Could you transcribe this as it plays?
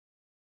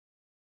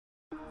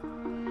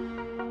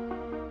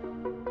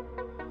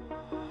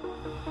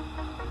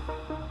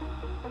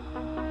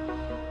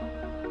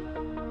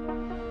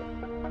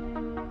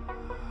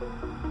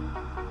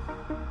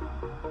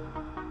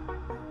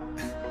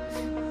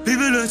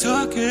People are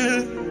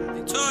talking.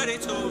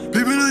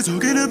 People are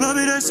talking about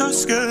me, they're so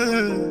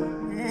scared.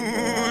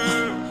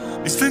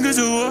 These fingers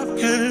are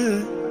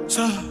walking.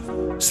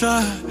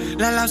 Slow,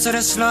 let love to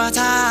the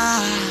slaughter.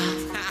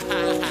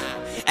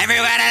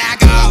 Everywhere that I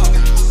go,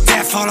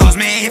 death follows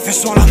me. If you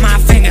swallow my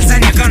fingers,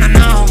 then you're gonna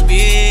know.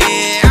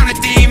 Yeah, I'm the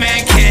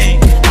demon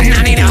king, and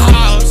I need a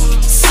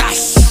host.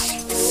 Sush,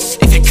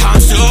 if it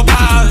comes to a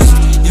boss,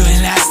 you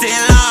ain't lasting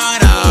long,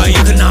 though.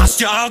 You can ask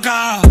your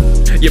girl.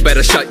 You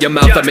better shut your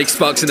mouth, I make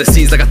sparks in the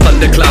seas like a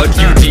thundercloud.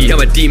 UG, how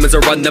my demons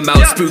will run them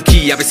out.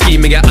 Spooky, I've been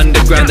scheming at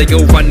underground. They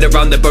all run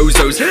around the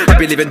bozos. I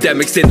be living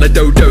them extinct like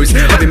dodos.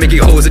 I be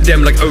making holes in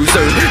them like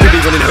ozone. They be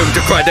running home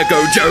to cry to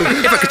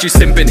gojo. If I could you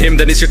simping him,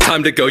 then it's your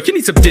time to go. You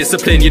need some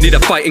discipline, you need a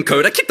fighting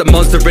code. I keep the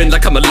monster in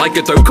like I'm a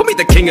lycanthrope. Call me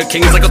the king of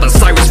kings, I got the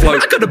Cyrus flow.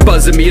 I got a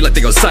buzz in me like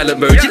they got silent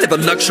mode. You live a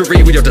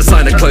luxury with your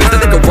designer clothes. They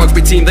think a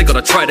rugby team, they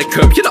gotta try to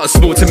cope. You're not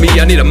small to me,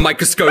 I need a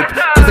microscope.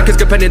 Cause the kids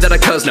companion that I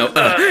curse now,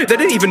 They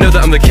don't even know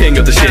that I'm the king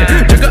of the shit.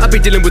 I be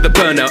dealing with a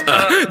burnout,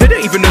 They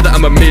don't even know that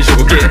I'm a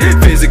miserable kid.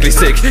 Physically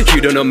sick, you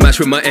don't know match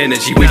with my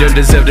energy. We don't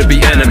deserve to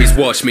be enemies,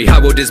 watch me.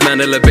 How will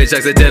dismantle a bitch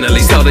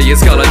accidentally? Studying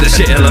Scarlet, the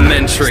shit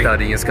elementary.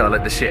 Studying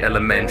Scarlet, the shit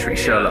elementary.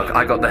 Sherlock,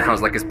 I got the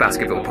hounds like it's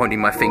basketball. Pointing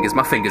my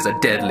fingers are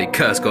deadly.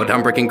 Curse God,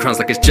 I'm breaking crowns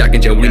like it's Jack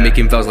and Jill. We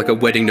making vows like a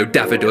wedding, no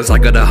daffodils. I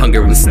got a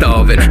hunger, I'm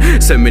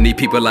starving. So many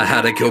people I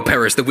had to kill,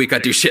 perish the week I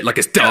do shit like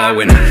it's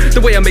Darwin.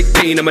 The way I make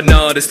pain, I'm an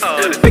artist.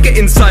 Make it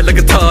inside like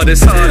a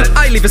TARDIS.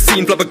 I leave a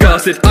scene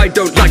flabbergasted. I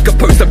don't like a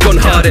post, I've gone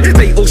hard at it.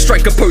 They all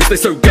strike a pose, they're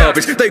so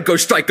garbage. They go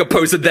strike a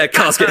pose in their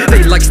casket.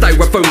 They like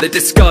styrofoam, they're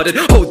discarded.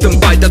 Hold them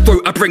by the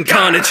throat, I bring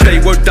carnage. They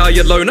won't die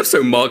alone, I'm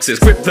so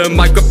Marxist. Grip the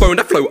microphone,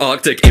 I flow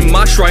Arctic. In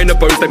my shrine of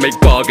bones, they make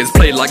bargains.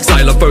 Play like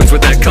xylophones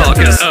with their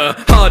carcass.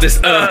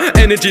 Hardest,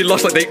 energy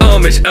lost like they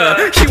Amish.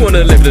 You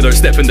wanna live, then don't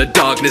step in the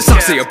darkness. I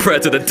say a prayer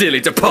to the dearly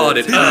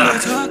departed. People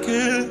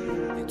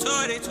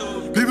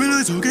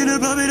are talking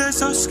about me, they're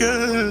so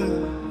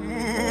scared.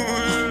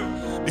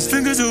 These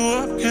fingers are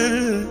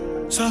walking.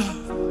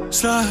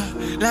 Slow,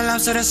 let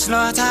love to the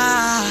slaughter.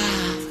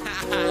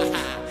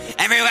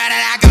 Everywhere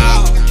that I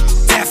go,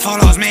 death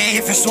follows me.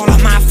 If you swallow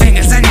my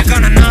fingers, then you're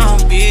gonna know.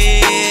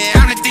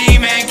 Yeah, I'm the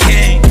demon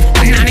king,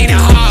 and I need a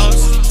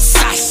host.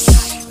 Sush,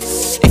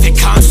 if it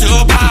comes to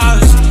a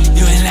boss,